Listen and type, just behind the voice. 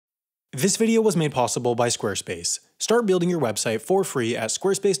This video was made possible by Squarespace. Start building your website for free at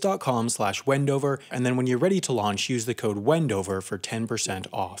squarespace.com/Wendover, and then when you're ready to launch, use the code Wendover for 10%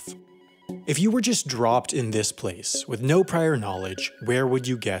 off. If you were just dropped in this place with no prior knowledge, where would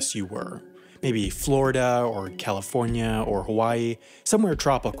you guess you were? Maybe Florida or California or Hawaii, somewhere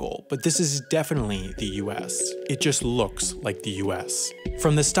tropical, but this is definitely the US. It just looks like the US.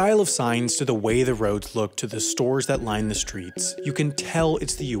 From the style of signs to the way the roads look to the stores that line the streets, you can tell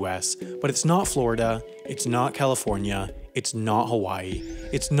it's the US, but it's not Florida, it's not California, it's not Hawaii,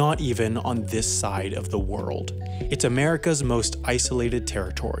 it's not even on this side of the world. It's America's most isolated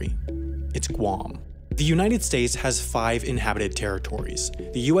territory. It's Guam. The United States has 5 inhabited territories: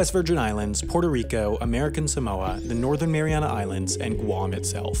 the US Virgin Islands, Puerto Rico, American Samoa, the Northern Mariana Islands, and Guam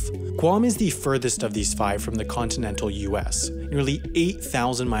itself. Guam is the furthest of these 5 from the continental US, nearly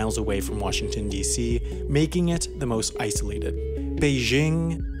 8,000 miles away from Washington, D.C., making it the most isolated.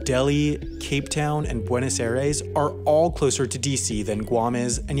 Beijing, Delhi, Cape Town, and Buenos Aires are all closer to DC than Guam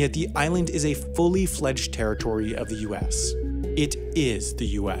is, and yet the island is a fully fledged territory of the US. It is the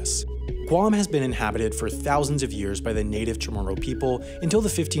US. Guam has been inhabited for thousands of years by the native Chamorro people until the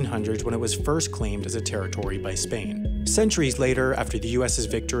 1500s, when it was first claimed as a territory by Spain. Centuries later, after the US's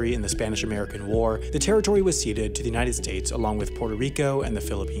victory in the Spanish-American War, the territory was ceded to the United States along with Puerto Rico and the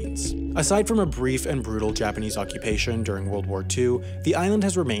Philippines. Aside from a brief and brutal Japanese occupation during World War II, the island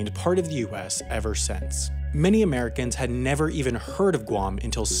has remained part of the US ever since. Many Americans had never even heard of Guam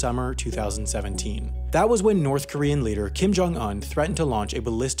until summer 2017. That was when North Korean leader Kim Jong-un threatened to launch a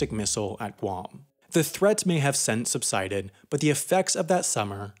ballistic missile at Guam. The threat may have since subsided, but the effects of that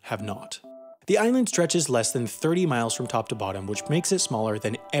summer have not. The island stretches less than 30 miles from top to bottom, which makes it smaller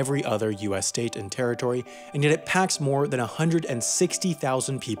than every other US state and territory, and yet it packs more than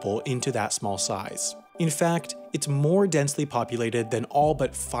 160,000 people into that small size. In fact, it's more densely populated than all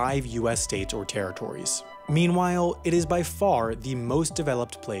but 5 US states or territories. Meanwhile, it is by far the most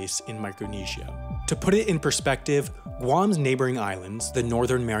developed place in Micronesia. To put it in perspective, Guam's neighboring islands, the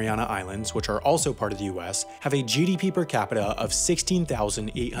Northern Mariana Islands, which are also part of the US, have a GDP per capita of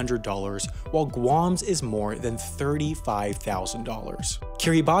 $16,800, while Guam's is more than $35,000.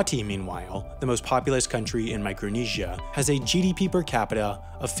 Kiribati, meanwhile, the most populous country in Micronesia, has a GDP per capita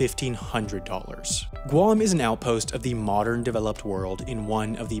of $1,500. Guam is an outpost of the modern developed world in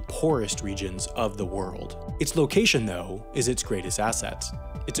one of the poorest regions of the world. Its location, though, is its greatest asset.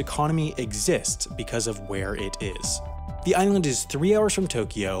 Its economy exists because of where it is. The island is 3 hours from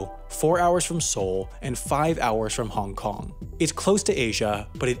Tokyo, 4 hours from Seoul, and 5 hours from Hong Kong. It's close to Asia,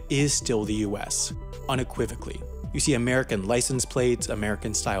 but it is still the US, unequivocally. You see American license plates,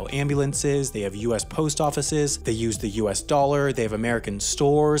 American-style ambulances, they have US post offices, they use the US dollar, they have American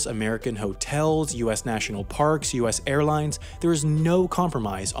stores, American hotels, US national parks, US airlines. There is no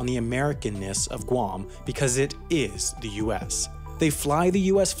compromise on the Americanness of Guam because it is the US. They fly the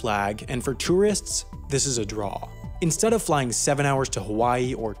US flag, and for tourists, this is a draw. Instead of flying 7 hours to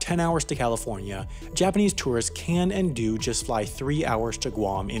Hawaii or 10 hours to California, Japanese tourists can and do just fly 3 hours to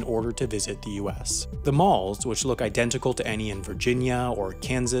Guam in order to visit the US. The malls, which look identical to any in Virginia or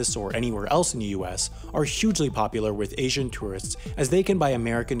Kansas or anywhere else in the US, are hugely popular with Asian tourists as they can buy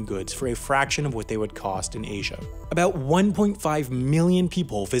American goods for a fraction of what they would cost in Asia. About 1.5 million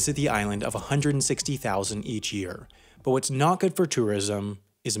people visit the island of 160,000 each year. But what's not good for tourism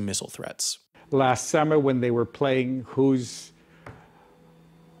is missile threats. Last summer, when they were playing whose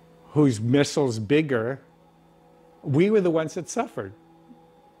missile's bigger, we were the ones that suffered.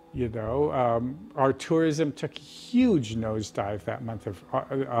 You know, our tourism took a huge nosedive that month of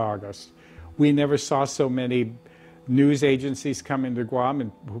August. We never saw so many news agencies come into Guam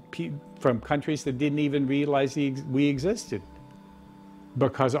and from countries that didn't even realize we existed,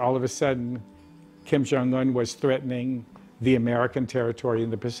 because all of a sudden Kim Jong-un was threatening the American territory in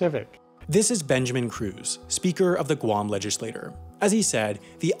the Pacific. This is Benjamin Cruz, Speaker of the Guam Legislature. As he said,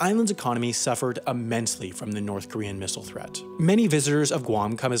 the island's economy suffered immensely from the North Korean missile threat. Many visitors of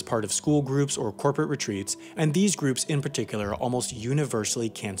Guam come as part of school groups or corporate retreats, and these groups in particular almost universally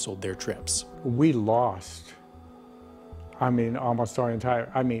canceled their trips. We lost, almost our entire,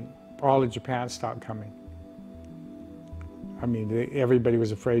 all of Japan stopped coming. Everybody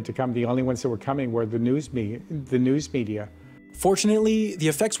was afraid to come. The only ones that were coming were the news media. Fortunately, the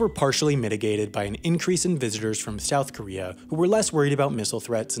effects were partially mitigated by an increase in visitors from South Korea who were less worried about missile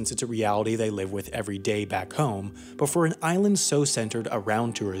threats since it's a reality they live with every day back home, but for an island so centered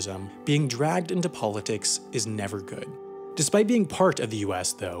around tourism, being dragged into politics is never good. Despite being part of the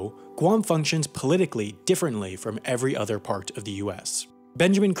US, though, Guam functions politically differently from every other part of the US.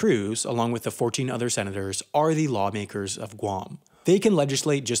 Benjamin Cruz, along with the 14 other senators, are the lawmakers of Guam. They can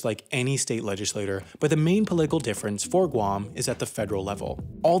legislate just like any state legislator, but the main political difference for Guam is at the federal level.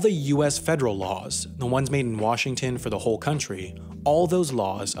 All the US federal laws, the ones made in Washington for the whole country, all those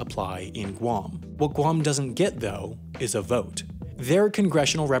laws apply in Guam. What Guam doesn't get, though, is a vote. Their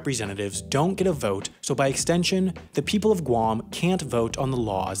congressional representatives don't get a vote, so by extension, the people of Guam can't vote on the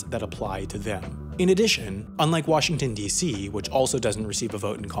laws that apply to them. In addition, unlike Washington, D.C., which also doesn't receive a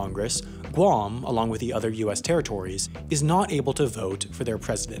vote in Congress, Guam, along with the other US territories, is not able to vote for their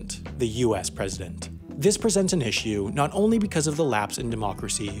president, the US president. This presents an issue not only because of the lapse in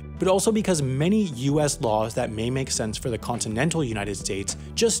democracy, but also because many US laws that may make sense for the continental United States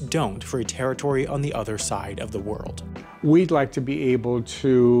just don't for a territory on the other side of the world. We'd like to be able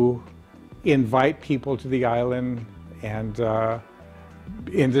to invite people to the island and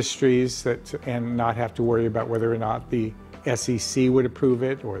industries and not have to worry about whether or not the SEC would approve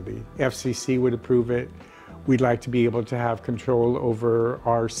it or the FCC would approve it. We'd like to be able to have control over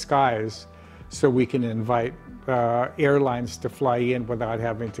our skies so we can invite airlines to fly in without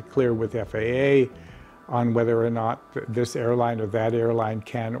having to clear with FAA on whether or not this airline or that airline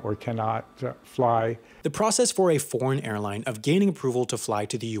can or cannot fly. The process for a foreign airline of gaining approval to fly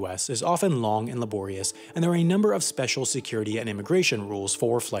to the US is often long and laborious, and there are a number of special security and immigration rules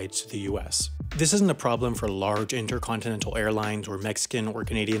for flights to the US. This isn't a problem for large intercontinental airlines or Mexican or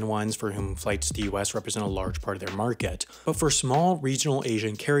Canadian ones for whom flights to the US represent a large part of their market, but for small regional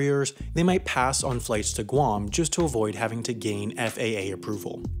Asian carriers, they might pass on flights to Guam just to avoid having to gain FAA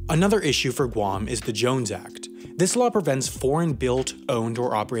approval. Another issue for Guam is the Jones Act. This law prevents foreign-built, owned,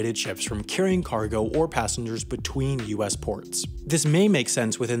 or operated ships from carrying cargo or passengers between US ports. This may make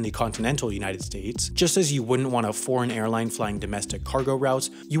sense within the continental United States. Just as you wouldn't want a foreign airline flying domestic cargo routes,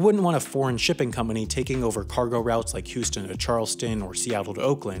 you wouldn't want a foreign shipping company taking over cargo routes like Houston to Charleston or Seattle to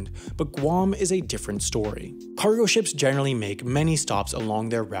Oakland, but Guam is a different story. Cargo ships generally make many stops along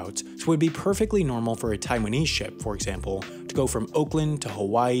their routes, so it would be perfectly normal for a Taiwanese ship, for example, to go from Oakland to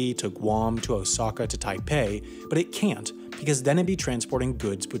Hawaii to Guam to Osaka to Taipei, but it can't, because then it'd be transporting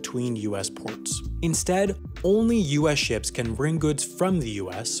goods between US ports. Instead, only US ships can bring goods from the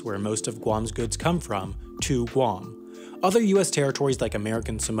US, where most of Guam's goods come from, to Guam. Other US territories like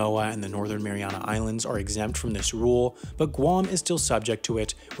American Samoa and the Northern Mariana Islands are exempt from this rule, but Guam is still subject to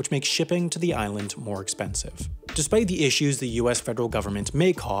it, which makes shipping to the island more expensive. Despite the issues the US federal government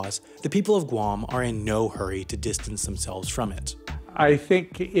may cause, the people of Guam are in no hurry to distance themselves from it. I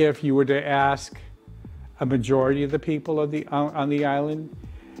think if you were to ask a majority of the people on the island,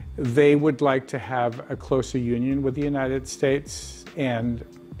 they would like to have a closer union with the United States, and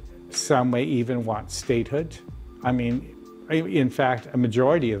some may even want statehood. I mean, in fact, a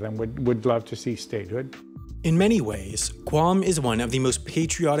majority of them would love to see statehood. In many ways, Guam is one of the most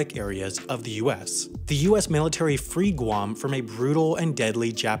patriotic areas of the US. The US military freed Guam from a brutal and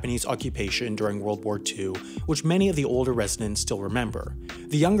deadly Japanese occupation during World War II, which many of the older residents still remember.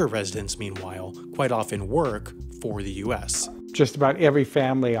 The younger residents, meanwhile, quite often work for the US. Just about every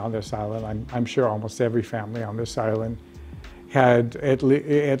family on this island, I'm sure almost every family on this island, had at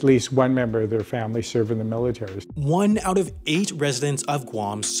least one member of their family serve in the military. 1 out of 8 residents of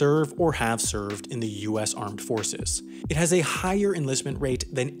Guam serve or have served in the US Armed Forces. It has a higher enlistment rate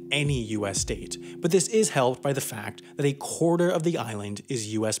than any US state, but this is helped by the fact that a quarter of the island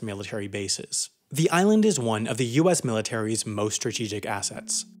is US military bases. The island is one of the US military's most strategic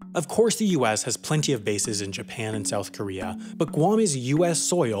assets. Of course, the US has plenty of bases in Japan and South Korea, but Guam is US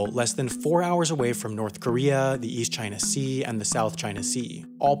soil less than 4 hours away from North Korea, the East China Sea, and the South China Sea,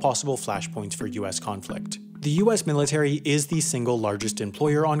 all possible flashpoints for US conflict. The US military is the single largest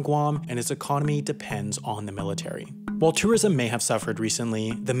employer on Guam, and its economy depends on the military. While tourism may have suffered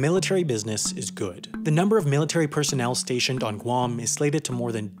recently, the military business is good. The number of military personnel stationed on Guam is slated to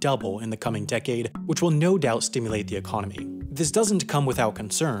more than double in the coming decade, which will no doubt stimulate the economy. This doesn't come without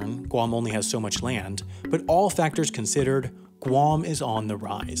concern. Guam only has so much land, but all factors considered, Guam is on the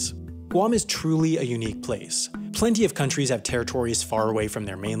rise. Guam is truly a unique place. Plenty of countries have territories far away from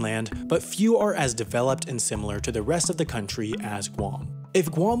their mainland, but few are as developed and similar to the rest of the country as Guam. If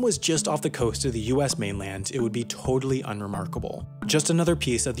Guam was just off the coast of the US mainland, it would be totally unremarkable. Just another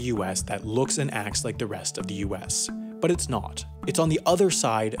piece of the US that looks and acts like the rest of the US. But it's not. It's on the other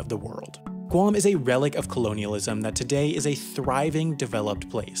side of the world. Guam is a relic of colonialism that today is a thriving, developed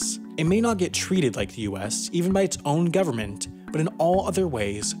place. It may not get treated like the US, even by its own government, but in all other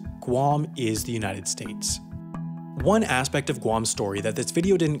ways, Guam is the United States. One aspect of Guam's story that this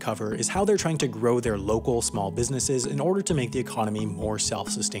video didn't cover is how they're trying to grow their local small businesses in order to make the economy more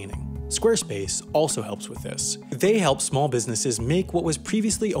self-sustaining. Squarespace also helps with this. They help small businesses make what was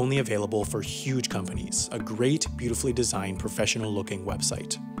previously only available for huge companies, a great, beautifully designed, professional-looking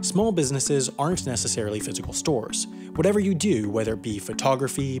website. Small businesses aren't necessarily physical stores. Whatever you do, whether it be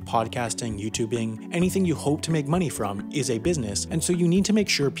photography, podcasting, YouTubing, anything you hope to make money from is a business, and so you need to make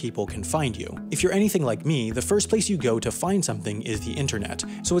sure people can find you. If you're anything like me, the first place you go to find something is the internet,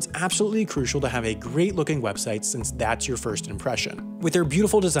 so it's absolutely crucial to have a great-looking website since that's your first impression. With their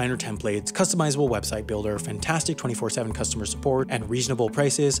beautiful designer templates, customizable website builder, fantastic 24/7 customer support, and reasonable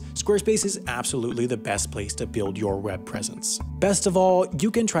prices, Squarespace is absolutely the best place to build your web presence. Best of all, you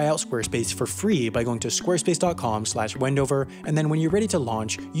can try out Squarespace for free by going to squarespace.com/Wendover, and then when you're ready to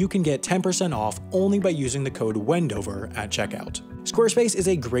launch, you can get 10% off only by using the code Wendover at checkout. Squarespace is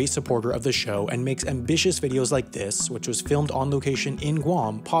a great supporter of the show and makes ambitious videos like this, which was filmed on location in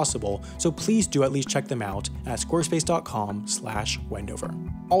Guam, possible, so please do at least check them out at squarespace.com/Wendover.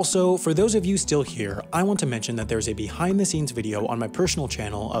 Also, for those of you still here, I want to mention that there's a behind-the-scenes video on my personal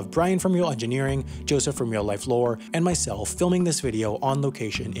channel of Brian from Real Engineering, Joseph from Real Life Lore, and myself filming this video on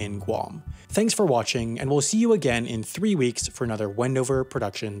location in Guam. Thanks for watching, and we'll see you again in 3 weeks for another Wendover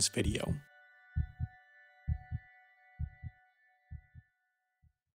Productions video.